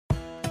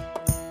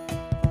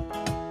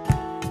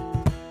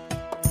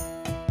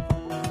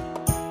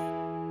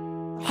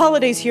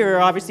holidays here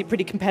are obviously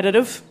pretty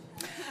competitive.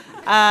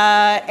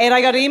 And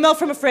I got an email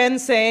from a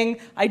friend saying,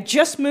 I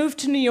just moved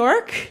to New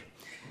York.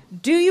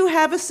 Do you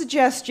have a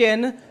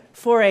suggestion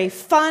for a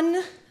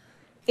fun,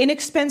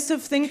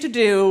 inexpensive thing to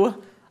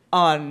do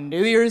on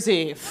New Year's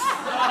Eve?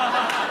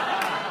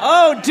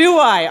 Oh, do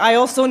I? I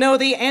also know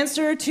the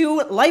answer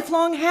to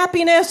lifelong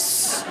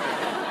happiness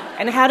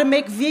and how to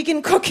make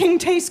vegan cooking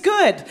taste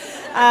good.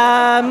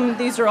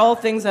 These are all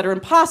things that are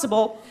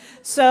impossible.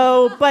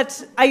 So,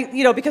 but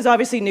because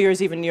obviously New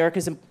Year's Eve in New York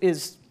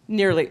is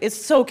nearly, it's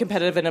so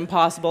competitive and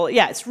impossible.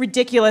 Yeah, it's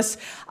ridiculous.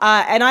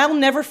 And I'll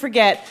never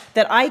forget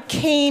that I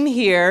came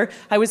here.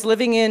 I was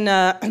living in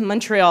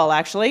Montreal,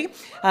 actually.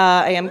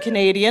 I am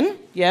Canadian.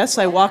 Yes,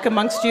 I walk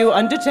amongst you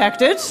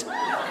undetected.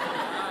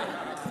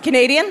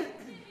 Canadian?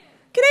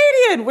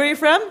 Canadian. Where are you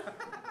from?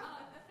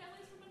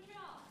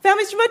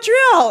 Family's from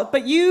Montreal.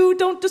 But you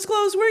don't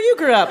disclose where you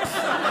grew up.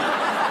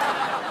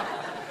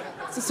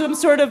 Is this some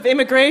sort of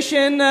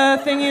immigration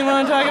thing you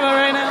want to talk about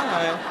right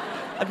now?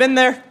 I've been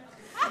there.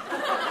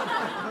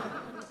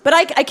 But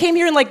I came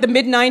here in like the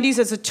mid-'90s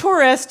as a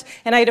tourist,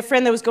 and I had a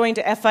friend that was going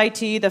to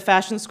FIT, the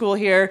fashion school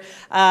here,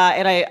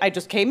 and I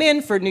just came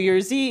in for New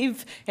Year's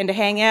Eve and to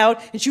hang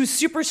out, and she was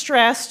super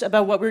stressed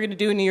about what we were going to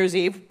do on New Year's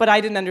Eve, but I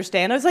didn't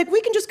understand. I was like,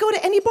 we can just go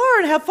to any bar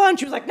and have fun.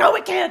 She was like, no,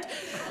 we can't,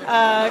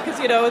 because,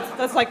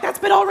 that's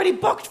been already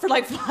booked for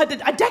like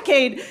a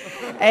decade.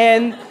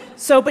 And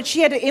so, but she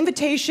had an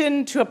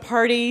invitation to a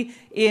party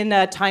in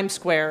Times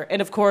Square.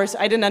 And of course,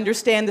 I didn't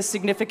understand the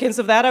significance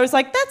of that. I was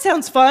like, that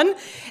sounds fun.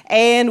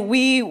 And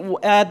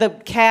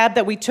the cab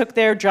that we took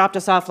there dropped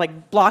us off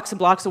like blocks and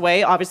blocks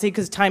away, obviously,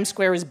 because Times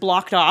Square is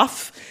blocked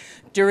off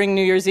during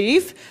New Year's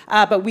Eve.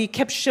 But we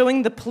kept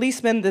showing the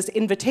policemen this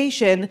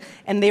invitation,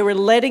 and they were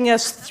letting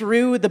us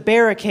through the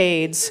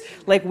barricades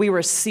like we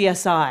were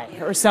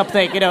CSI or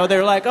something.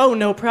 They're like, oh,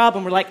 no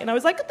problem. And I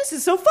was like, this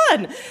is so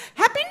fun.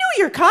 Happy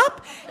New Year,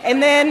 cop.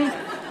 And then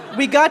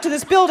we got to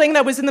this building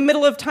that was in the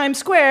middle of Times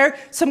Square,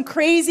 some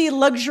crazy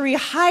luxury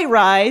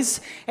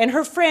high-rise, and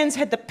her friends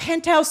had the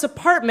penthouse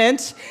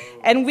apartment,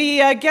 and we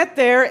get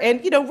there,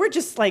 and, we're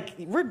just like,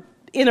 we're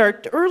in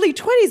our early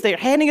 20s. They're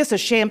handing us a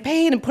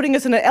champagne and putting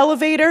us in an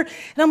elevator, and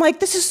I'm like,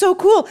 this is so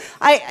cool.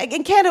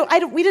 In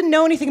Canada, we didn't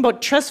know anything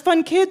about trust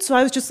fund kids, so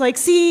I was just like,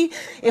 see,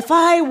 if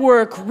I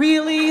work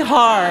really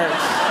hard,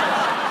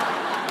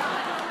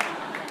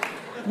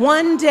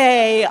 one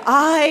day,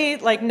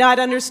 not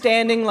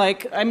understanding,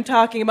 I'm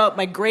talking about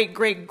my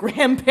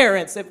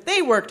great-great-grandparents, if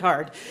they worked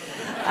hard.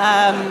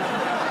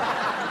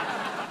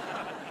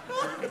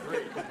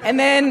 And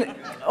then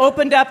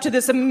opened up to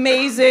this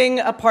amazing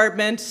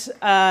apartment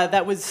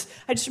that was,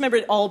 I just remember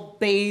it all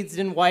bathed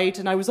in white,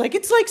 and I was like,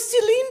 it's like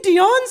Celine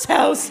Dion's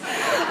house.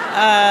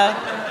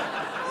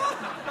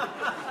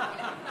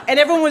 And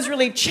everyone was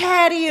really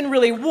chatty and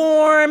really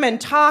warm and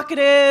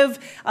talkative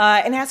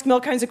and asked me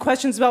all kinds of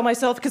questions about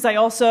myself because I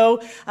also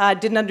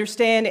didn't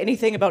understand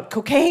anything about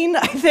cocaine,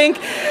 I think.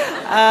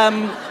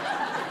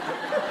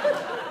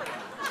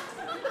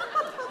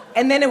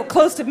 And then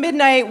close to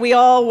midnight, we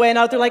all went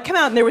out there like, come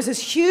out. And there was this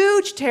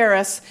huge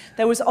terrace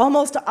that was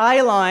almost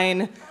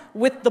eye-line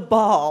with the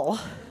ball.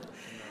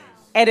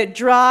 And it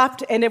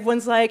dropped, and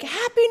everyone's like,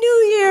 Happy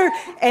New Year!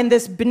 And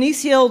this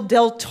Benicio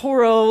del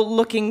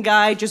Toro-looking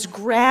guy just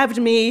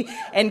grabbed me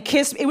and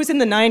kissed me. It was in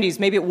the 90s.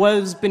 Maybe it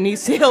was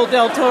Benicio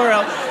del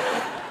Toro.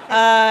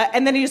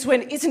 And then he just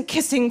went, isn't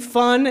kissing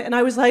fun? And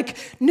I was like,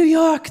 New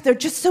York, they're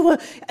just so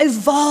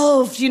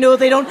evolved,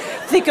 they don't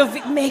think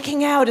of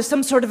making out as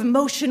some sort of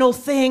emotional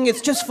thing.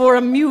 It's just for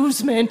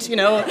amusement,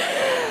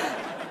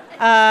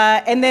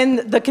 And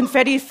then the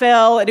confetti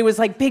fell, and it was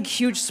like big,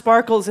 huge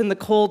sparkles in the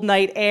cold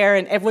night air,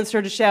 and everyone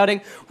started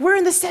shouting, we're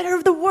in the center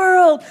of the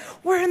world!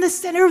 We're in the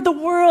center of the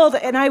world!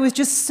 And I was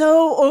just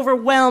so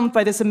overwhelmed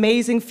by this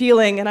amazing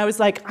feeling, and I was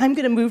like, I'm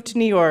going to move to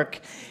New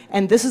York,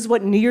 and this is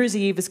what New Year's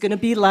Eve is going to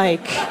be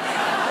like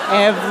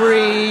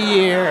every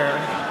year.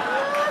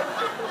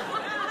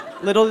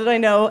 Little did I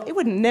know, it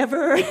would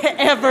never,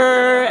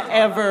 ever,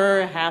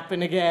 ever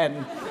happen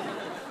again.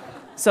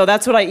 So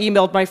that's what I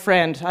emailed my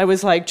friend. I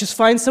was like, just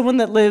find someone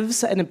that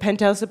lives in a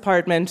penthouse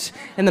apartment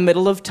in the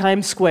middle of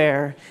Times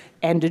Square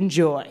and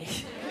enjoy.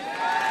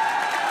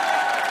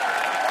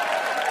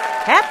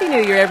 Happy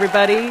New Year,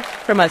 everybody.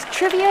 From us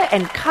trivia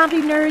and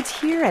comedy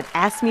nerds here at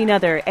Ask Me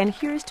Another. And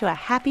here's to a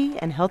happy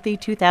and healthy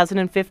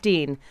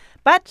 2015.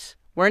 But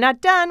we're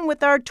not done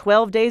with our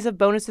 12 days of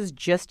bonuses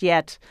just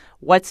yet.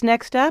 What's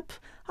next up?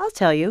 I'll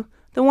tell you.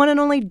 The one and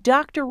only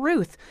Dr.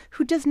 Ruth,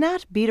 who does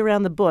not beat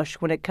around the bush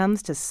when it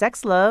comes to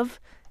sex, love,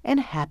 and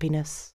happiness.